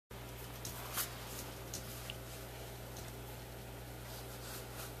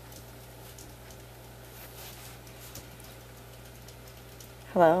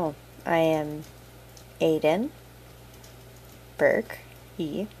Hello, I am Adan Berkey,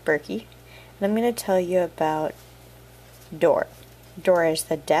 and I'm going to tell you about DOOR. DOOR is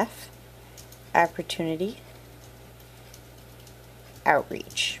the Deaf Opportunity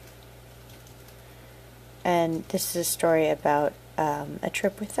Outreach. And this is a story about a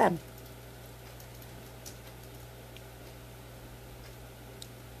trip with them.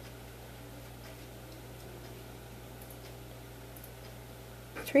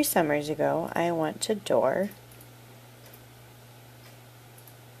 Three summers ago, I went to DOOR,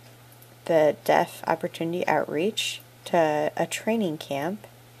 the Deaf Opportunity Outreach, to a training camp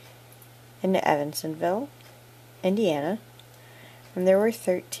in Evansville, Indiana. And there were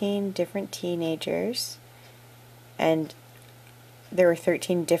 13 different teenagers, and there were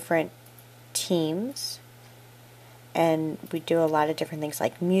 13 different teams, and we do a lot of different things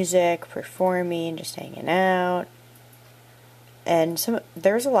like music, performing, just hanging out. And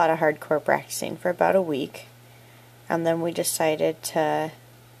there was a lot of hardcore practicing for about a week, and then we decided to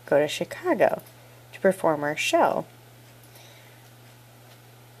go to Chicago to perform our show.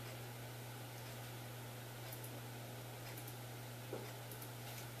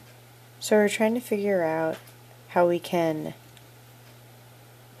 So we're trying to figure out how we can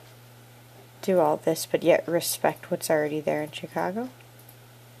do all this but yet respect what's already there in Chicago.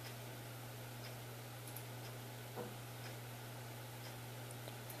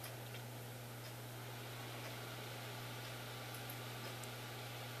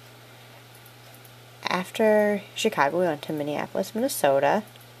 After Chicago, we went to Minneapolis, Minnesota.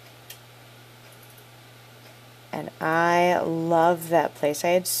 And I love that place. I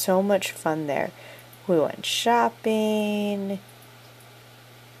had so much fun there. We went shopping.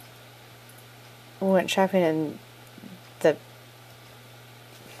 We went shopping in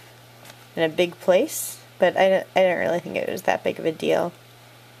a big place, but I didn't really think it was that big of a deal.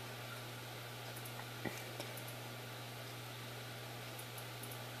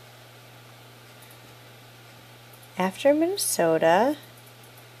 After Minnesota,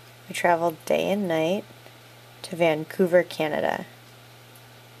 we traveled day and night to Vancouver, Canada.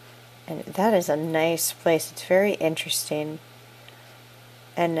 And that is a nice place. It's very interesting.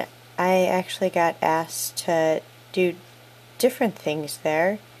 And I actually got asked to do different things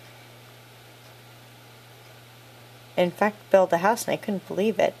there. In fact, build a house, and I couldn't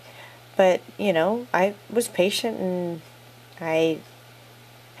believe it. But, I was patient and I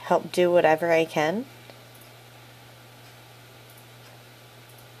helped do whatever I can.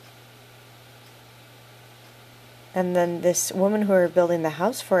 And then this woman who we were building the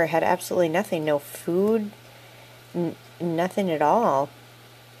house for had absolutely nothing. No food, nothing at all.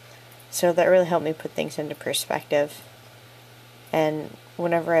 So that really helped me put things into perspective. And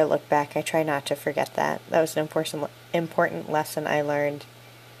whenever I look back, I try not to forget that. That was an important lesson I learned.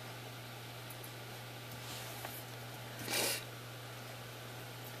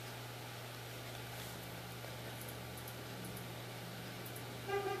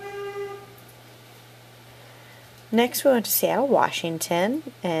 Next, we went to Seattle, Washington,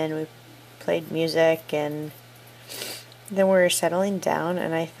 and we played music, and then we were settling down,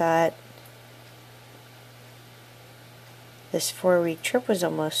 and I thought this 4-week trip was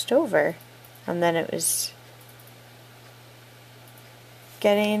almost over, and then it was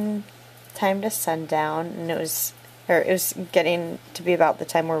getting time to sundown, and it was getting to be about the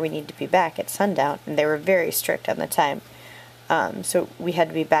time where we need to be back at sundown, and they were very strict on the time, so we had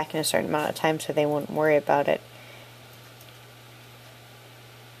to be back in a certain amount of time so they wouldn't worry about it.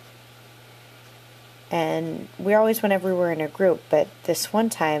 And we always went everywhere in a group, but this one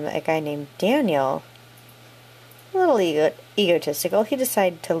time, a guy named Daniel, a little egotistical, he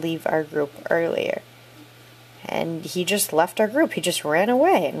decided to leave our group earlier. And he just left our group. He just ran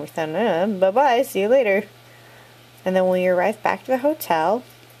away, and we thought, bye-bye, see you later. And then when we arrived back to the hotel,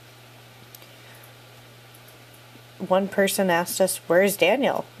 one person asked us, "Where's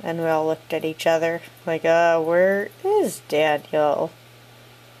Daniel?" And we all looked at each other like, where is Daniel?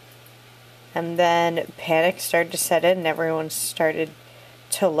 And then panic started to set in, and everyone started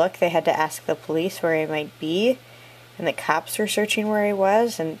to look. They had to ask the police where he might be, and the cops were searching where he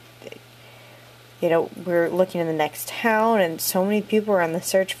was, and, we were looking in the next town, and so many people were on the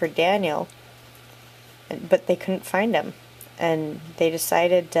search for Daniel, but they couldn't find him, and they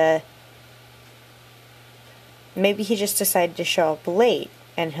decided maybe he just decided to show up late,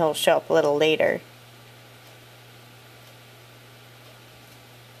 and he'll show up a little later.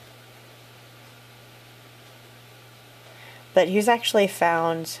 But he was actually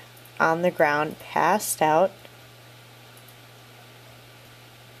found on the ground, passed out.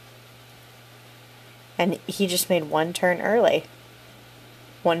 And he just made one turn early.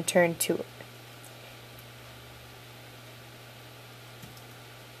 one turn to...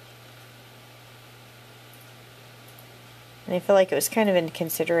 And I feel like it was kind of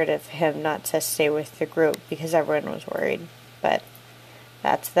inconsiderate of him not to stay with the group because everyone was worried. But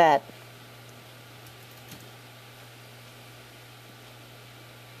that's that.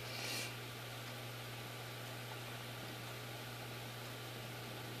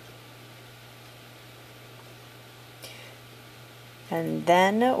 And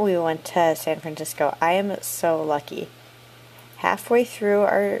then we went to San Francisco. I am so lucky. Halfway through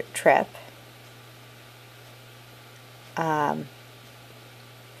our trip,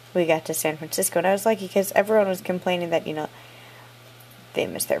 we got to San Francisco, and I was lucky because everyone was complaining that, you know, they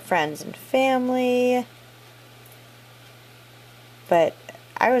miss their friends and family. But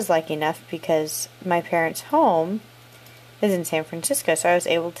I was lucky enough because my parents' home is in San Francisco, so I was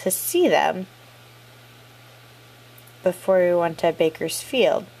able to see them before we went to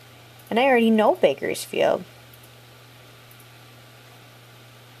Bakersfield. And I already know Bakersfield.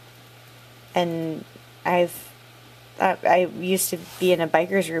 And I used to be in a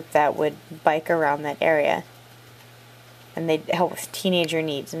bikers group that would bike around that area. And they'd help with teenager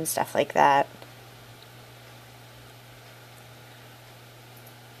needs and stuff like that.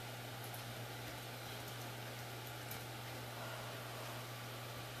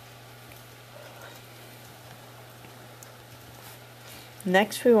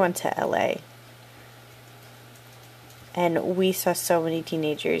 Next we went to LA. And we saw so many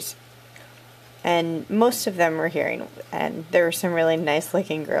teenagers. And most of them were hearing, and there were some really nice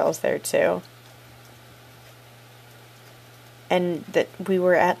looking girls there too. And that we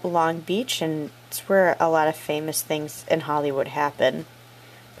were at Long Beach, and it's where a lot of famous things in Hollywood happen.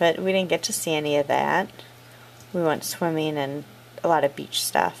 But we didn't get to see any of that. We went swimming and a lot of beach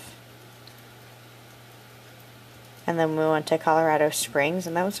stuff. And then we went to Colorado Springs,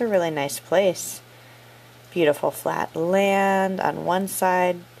 and that was a really nice place. Beautiful flat land on one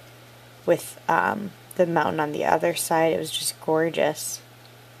side with the mountain on the other side. It was just gorgeous.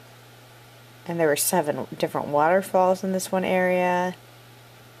 And there were 7 different waterfalls in this one area.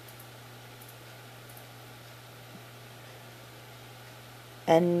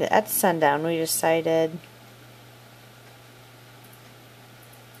 And at sundown we decided...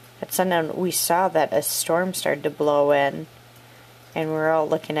 At sundown we saw that a storm started to blow in. And we were all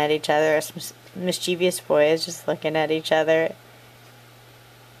looking at each other, us mischievous boys just looking at each other.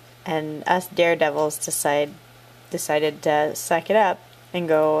 And us daredevils decided to suck it up and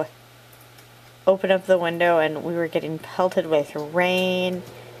go open up the window, and we were getting pelted with rain.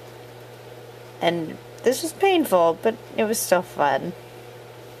 And this was painful, but it was still fun.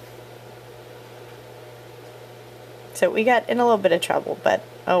 So we got in a little bit of trouble, but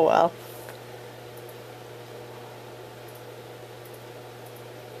oh well.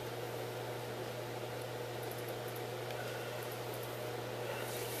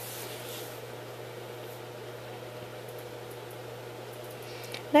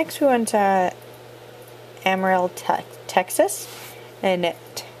 Next we went to Amarillo, Texas, and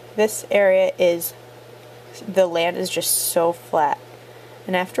this area the land is just so flat.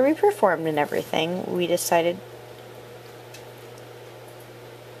 And after we performed and everything, we decided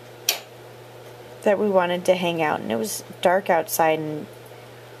that we wanted to hang out, and it was dark outside, and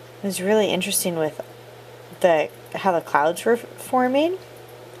it was really interesting with how the clouds were forming.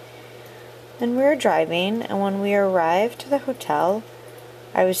 And we were driving, and when we arrived to the hotel,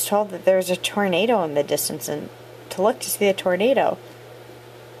 I was told that there was a tornado in the distance, and to look to see the tornado.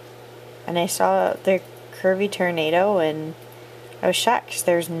 And I saw the curvy tornado, and I was shocked because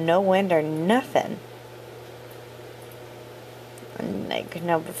there was no wind or nothing. And I couldn't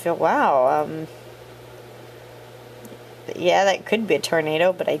help but feel, wow, yeah, that could be a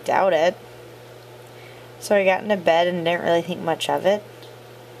tornado, but I doubt it. So I got into bed and didn't really think much of it.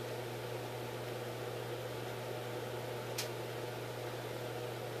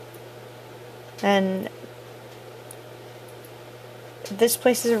 And this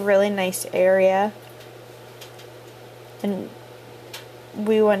place is a really nice area. And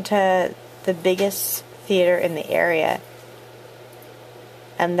we went to the biggest theater in the area.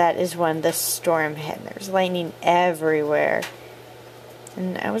 And that is when the storm hit. There was lightning everywhere.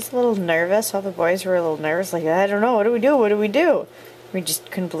 And I was a little nervous. All the boys were a little nervous. Like, I don't know, what do we do? What do we do? We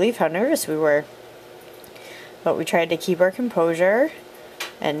just couldn't believe how nervous we were. But we tried to keep our composure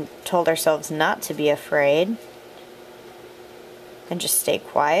and told ourselves not to be afraid and just stay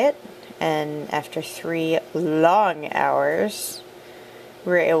quiet. And after 3 long hours,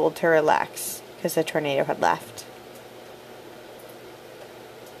 we were able to relax because the tornado had left.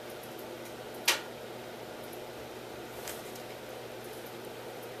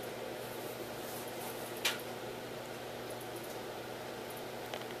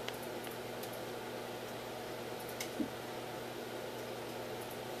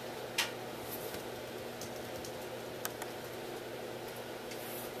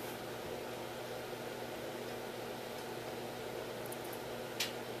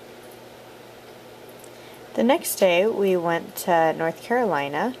 The next day we went to North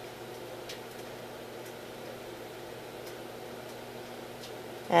Carolina.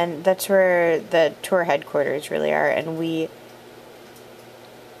 And that's where the tour headquarters really are, and we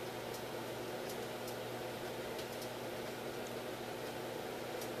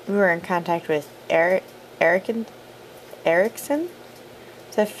were in contact with Erickson.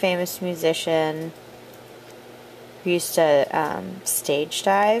 It's a famous musician who used to stage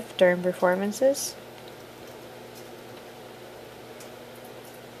dive during performances.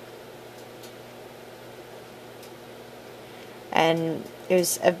 And it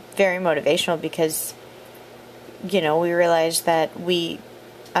was very motivational because, you know, we realized that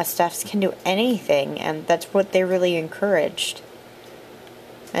us staffs can do anything, and that's what they really encouraged.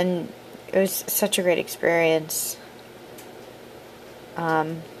 And it was such a great experience.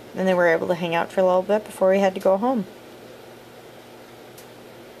 And then we were able to hang out for a little bit before we had to go home.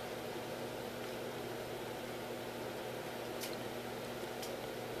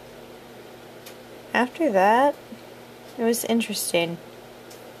 After that, it was interesting.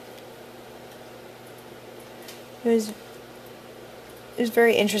 It was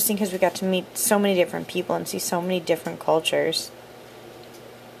very interesting because we got to meet so many different people and see so many different cultures.